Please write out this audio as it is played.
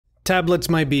Tablets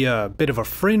might be a bit of a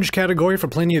fringe category for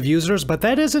plenty of users, but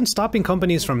that isn't stopping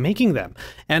companies from making them.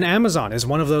 And Amazon is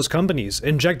one of those companies,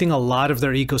 injecting a lot of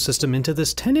their ecosystem into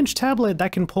this 10-inch tablet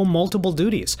that can pull multiple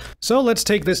duties. So let's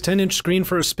take this 10-inch screen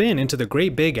for a spin into the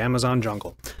great big Amazon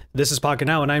jungle. This is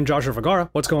Pocketnow and I'm Joshua Vergara.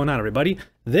 What's going on, everybody?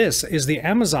 This is the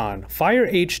Amazon Fire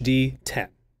HD 10.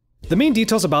 The main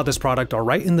details about this product are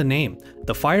right in the name,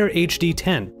 the Fire HD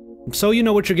 10. So you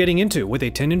know what you're getting into with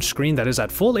a 10-inch screen that is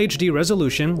at full HD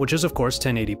resolution, which is of course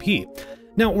 1080p.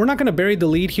 Now, we're not going to bury the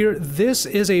lead here. This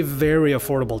is a very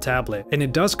affordable tablet, and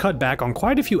it does cut back on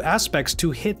quite a few aspects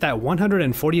to hit that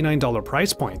 $149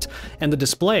 price point, and the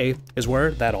display is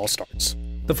where that all starts.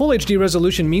 The Full HD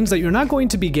resolution means that you're not going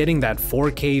to be getting that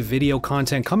 4K video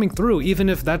content coming through, even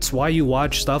if that's why you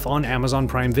watch stuff on Amazon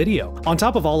Prime Video. On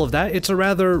top of all of that, it's a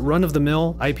rather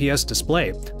run-of-the-mill IPS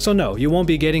display. So no, you won't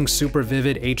be getting super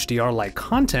vivid HDR-like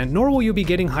content, nor will you be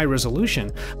getting high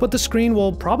resolution, but the screen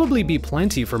will probably be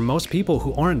plenty for most people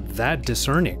who aren't that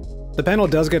discerning. The panel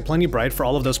does get plenty bright for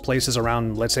all of those places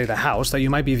around, let's say, the house that you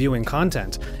might be viewing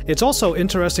content. It's also,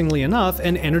 interestingly enough,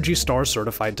 an Energy Star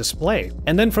certified display.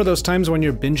 And then for those times when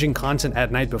you're binging content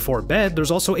at night before bed, there's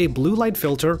also a blue light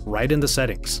filter right in the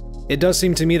settings. It does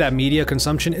seem to me that media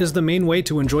consumption is the main way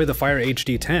to enjoy the Fire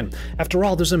HD 10. After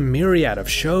all, there's a myriad of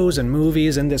shows and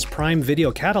movies in this Prime Video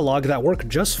catalog that work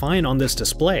just fine on this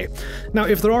display. Now,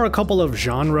 if there are a couple of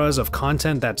genres of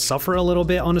content that suffer a little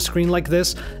bit on a screen like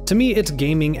this, to me it's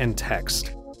gaming and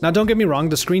text. Now don't get me wrong,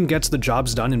 the screen gets the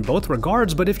jobs done in both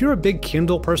regards, but if you're a big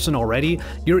Kindle person already,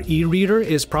 your e-reader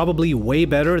is probably way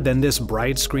better than this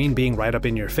bright screen being right up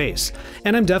in your face.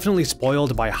 And I'm definitely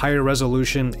spoiled by higher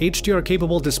resolution,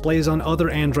 HDR-capable displays on other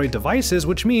Android devices,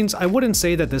 which means I wouldn't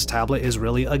say that this tablet is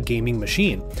really a gaming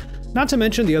machine. Not to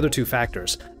mention the other two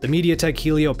factors. The MediaTek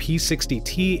Helio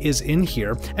P60T is in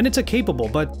here, and it's a capable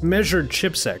but measured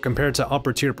chipset compared to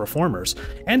upper-tier performers,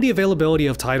 and the availability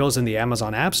of titles in the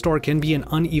Amazon App Store can be an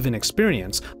uneven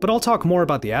experience, but I'll talk more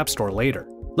about the App Store later.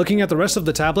 Looking at the rest of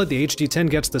the tablet, the HD10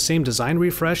 gets the same design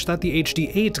refresh that the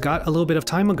HD8 got a little bit of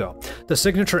time ago. The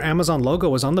signature Amazon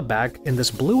logo is on the back in this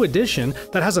blue edition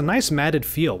that has a nice matted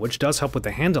feel, which does help with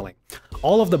the handling.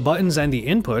 All of the buttons and the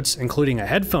inputs, including a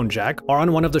headphone jack, are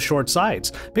on one of the short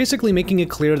sides, basically making it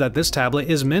clear that this tablet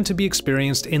is meant to be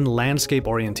experienced in landscape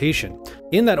orientation.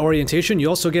 In that orientation, you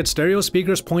also get stereo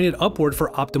speakers pointed upward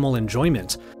for optimal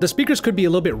enjoyment. The speakers could be a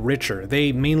little bit richer,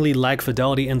 they mainly lack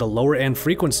fidelity in the lower end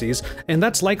frequencies, and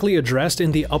that's likely addressed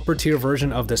in the upper tier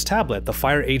version of this tablet, the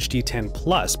Fire HD 10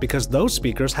 Plus, because those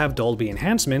speakers have Dolby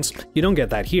enhancements. You don't get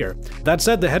that here. That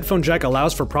said, the headphone jack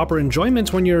allows for proper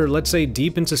enjoyment when you're, let's say,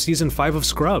 deep into season 5 of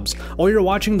Scrubs, or you're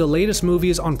watching the latest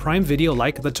movies on Prime Video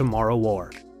like The Tomorrow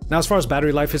War. Now, as far as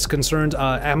battery life is concerned,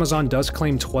 Amazon does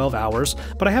claim 12 hours,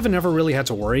 but I haven't ever really had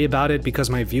to worry about it because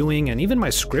my viewing and even my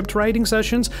script writing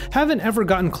sessions haven't ever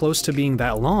gotten close to being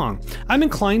that long. I'm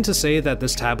inclined to say that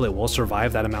this tablet will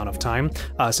survive that amount of time,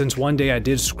 since one day I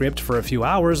did script for a few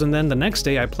hours and then the next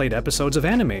day I played episodes of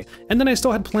anime, and then I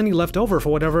still had plenty left over for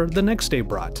whatever the next day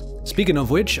brought. Speaking of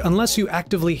which, unless you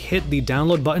actively hit the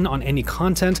download button on any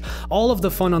content, all of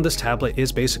the fun on this tablet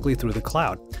is basically through the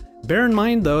cloud. Bear in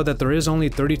mind though that there is only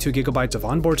 32 GB of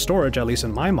onboard storage, at least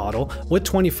in my model, with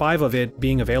 25 of it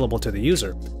being available to the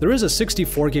user. There is a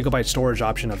 64 GB storage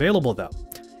option available though.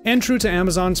 And true to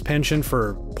Amazon's penchant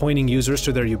for pointing users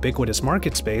to their ubiquitous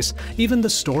market space, even the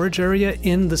storage area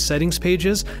in the settings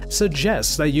pages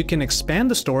suggests that you can expand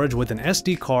the storage with an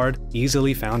SD card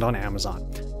easily found on Amazon.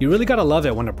 You really gotta love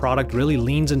it when a product really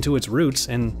leans into its roots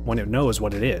and when it knows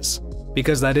what it is.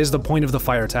 Because that is the point of the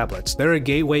Fire tablets. They're a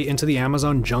gateway into the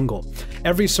Amazon jungle.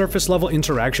 Every surface level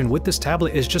interaction with this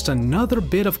tablet is just another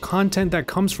bit of content that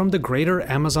comes from the greater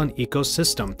Amazon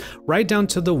ecosystem, right down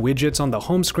to the widgets on the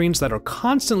home screens that are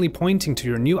constantly pointing to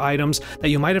your new items that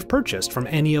you might have purchased from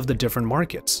any of the different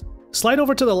markets. Slide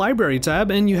over to the Library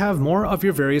tab and you have more of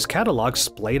your various catalogs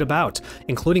splayed about,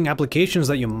 including applications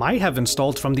that you might have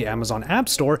installed from the Amazon App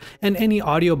Store and any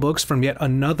audiobooks from yet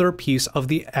another piece of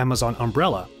the Amazon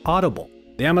umbrella, Audible.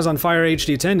 The Amazon Fire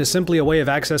HD 10 is simply a way of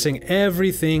accessing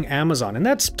everything Amazon, and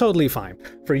that's totally fine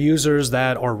for users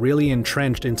that are really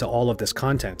entrenched into all of this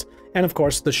content. And of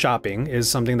course, the shopping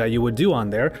is something that you would do on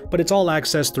there, but it's all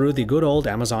accessed through the good old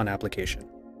Amazon application.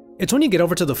 It's when you get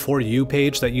over to the For You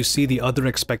page that you see the other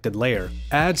expected layer,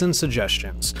 ads and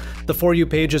suggestions. The For You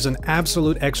page is an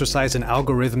absolute exercise in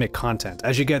algorithmic content,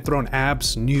 as you get thrown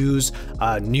apps, news,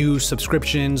 new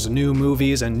subscriptions, new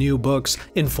movies, and new books,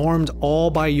 informed all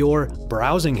by your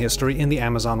browsing history in the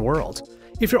Amazon world.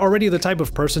 If you're already the type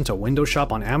of person to window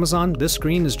shop on Amazon, this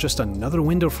screen is just another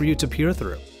window for you to peer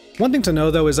through. One thing to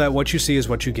know though is that what you see is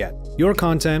what you get. Your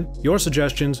content, your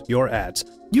suggestions, your ads.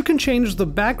 You can change the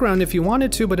background if you wanted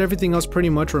to, but everything else pretty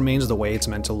much remains the way it's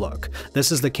meant to look.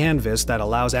 This is the canvas that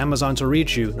allows Amazon to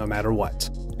reach you no matter what.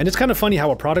 And it's kind of funny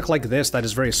how a product like this that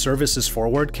is very services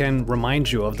forward can remind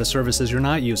you of the services you're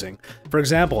not using. For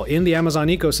example, in the Amazon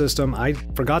ecosystem, I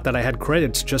forgot that I had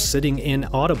credits just sitting in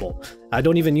Audible. I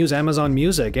don't even use Amazon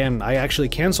Music, and I actually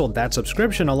canceled that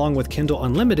subscription along with Kindle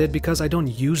Unlimited because I don't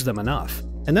use them enough.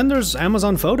 And then there's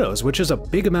Amazon Photos, which is a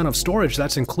big amount of storage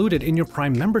that's included in your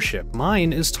Prime membership.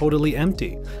 Mine is totally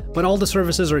empty. But all the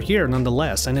services are here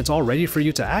nonetheless, and it's all ready for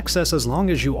you to access as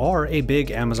long as you are a big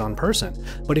Amazon person.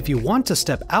 But if you want to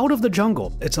step out of the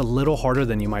jungle, it's a little harder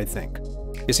than you might think.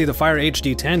 You see, the Fire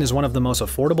HD 10 is one of the most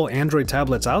affordable Android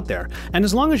tablets out there, and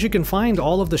as long as you can find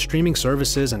all of the streaming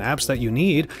services and apps that you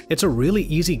need, it's a really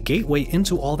easy gateway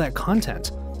into all that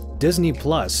content. Disney+,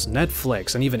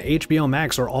 Netflix, and even HBO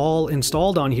Max are all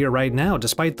installed on here right now,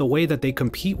 despite the way that they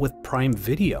compete with Prime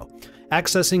Video.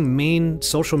 Accessing main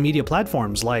social media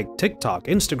platforms like TikTok,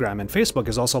 Instagram, and Facebook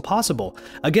is also possible,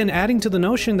 again adding to the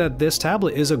notion that this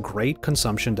tablet is a great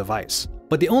consumption device.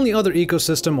 But the only other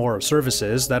ecosystem or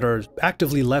services that are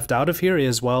actively left out of here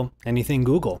is, well, anything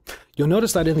Google. You'll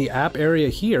notice that in the app area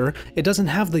here, it doesn't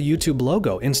have the YouTube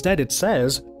logo. Instead, it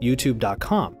says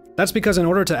youtube.com. That's because in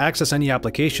order to access any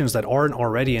applications that aren't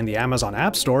already in the Amazon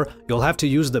App Store, you'll have to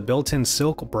use the built-in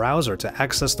Silk browser to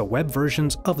access the web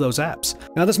versions of those apps.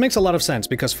 Now this makes a lot of sense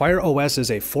because Fire OS is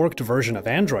a forked version of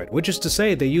Android, which is to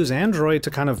say they use Android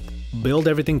to kind of build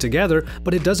everything together,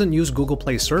 but it doesn't use Google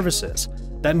Play services.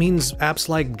 That means apps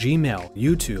like Gmail,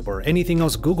 YouTube, or anything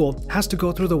else Google has to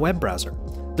go through the web browser.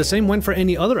 The same went for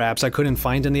any other apps I couldn't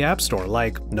find in the App Store,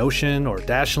 like Notion or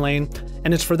Dashlane,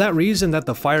 and it's for that reason that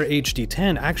the Fire HD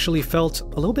 10 actually felt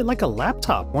a little bit like a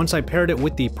laptop once I paired it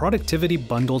with the productivity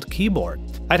bundled keyboard.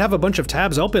 I'd have a bunch of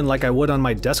tabs open like I would on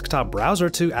my desktop browser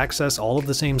to access all of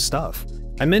the same stuff.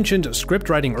 I mentioned script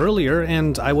writing earlier,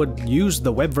 and I would use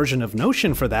the web version of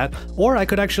Notion for that, or I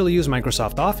could actually use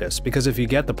Microsoft Office, because if you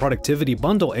get the productivity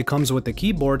bundle, it comes with the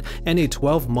keyboard and a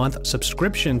 12-month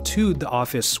subscription to the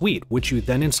Office suite, which you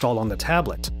then install on the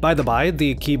tablet. By the by,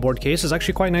 the keyboard case is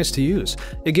actually quite nice to use.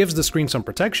 It gives the screen some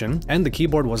protection, and the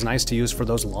keyboard was nice to use for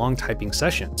those long typing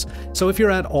sessions. So if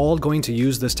you're at all going to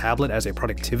use this tablet as a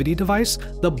productivity device,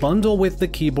 the bundle with the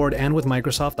keyboard and with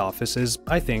Microsoft Office is,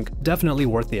 I think, definitely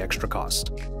worth the extra cost.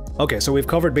 Okay, so we've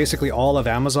covered basically all of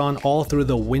Amazon, all through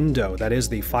the window that is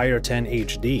the Fire 10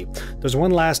 HD. There's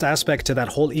one last aspect to that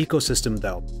whole ecosystem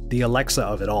though, the Alexa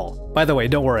of it all. By the way,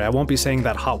 don't worry, I won't be saying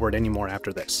that hot word anymore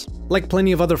after this. Like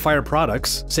plenty of other Fire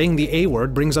products, saying the A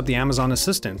word brings up the Amazon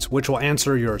Assistant, which will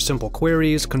answer your simple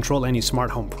queries, control any smart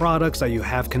home products that you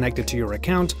have connected to your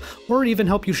account, or even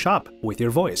help you shop with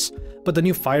your voice. But the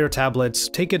new Fire tablets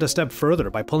take it a step further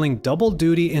by pulling double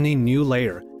duty in a new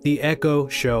layer, the Echo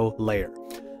Show layer.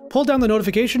 Pull down the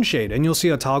notification shade and you'll see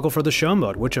a toggle for the show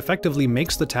mode, which effectively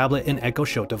makes the tablet an Echo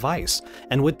Show device.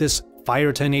 And with this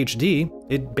Fire 10 HD,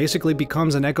 it basically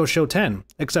becomes an Echo Show 10,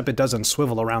 except it doesn't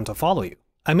swivel around to follow you.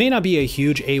 I may not be a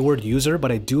huge A-word user,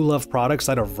 but I do love products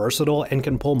that are versatile and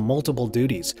can pull multiple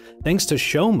duties. Thanks to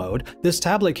Show Mode, this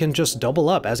tablet can just double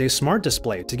up as a smart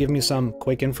display to give me some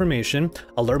quick information,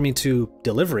 alert me to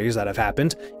deliveries that have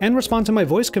happened, and respond to my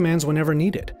voice commands whenever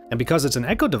needed. And because it's an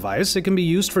Echo device, it can be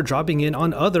used for dropping in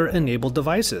on other enabled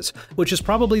devices, which is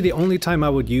probably the only time I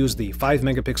would use the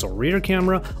 5-megapixel rear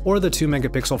camera or the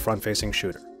 2-megapixel front-facing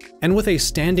shooter. And with a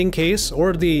standing case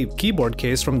or the keyboard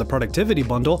case from the productivity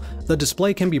bundle, the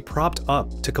display can be propped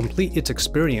up to complete its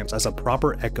experience as a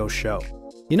proper Echo Show.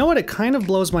 You know what, it kind of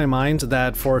blows my mind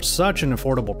that for such an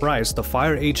affordable price, the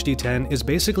Fire HD 10 is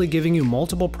basically giving you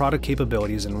multiple product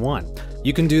capabilities in one.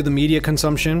 You can do the media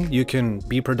consumption, you can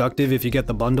be productive if you get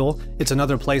the bundle, it's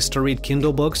another place to read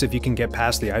Kindle books if you can get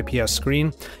past the IPS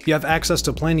screen, you have access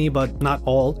to plenty but not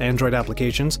all Android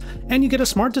applications, and you get a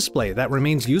smart display that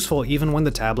remains useful even when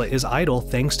the tablet is idle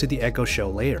thanks to the Echo Show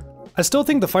layer. I still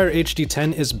think the Fire HD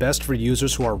 10 is best for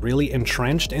users who are really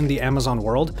entrenched in the Amazon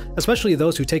world, especially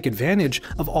those who take advantage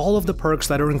of all of the perks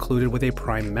that are included with a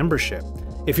Prime membership.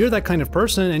 If you're that kind of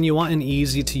person and you want an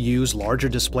easy-to-use, larger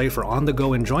display for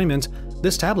on-the-go enjoyment,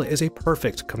 this tablet is a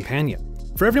perfect companion.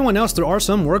 For everyone else, there are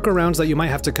some workarounds that you might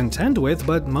have to contend with,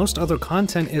 but most other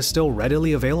content is still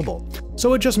readily available.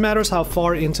 So it just matters how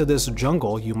far into this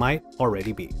jungle you might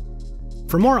already be.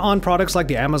 For more on products like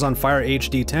the Amazon Fire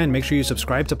HD 10, make sure you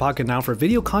subscribe to Pocketnow for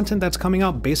video content that's coming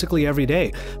out basically every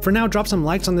day. For now, drop some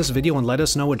likes on this video and let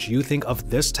us know what you think of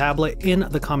this tablet in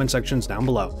the comment sections down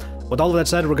below. With all of that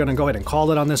said, we're going to go ahead and call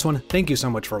it on this one. Thank you so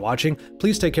much for watching.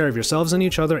 Please take care of yourselves and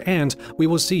each other, and we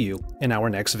will see you in our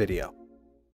next video.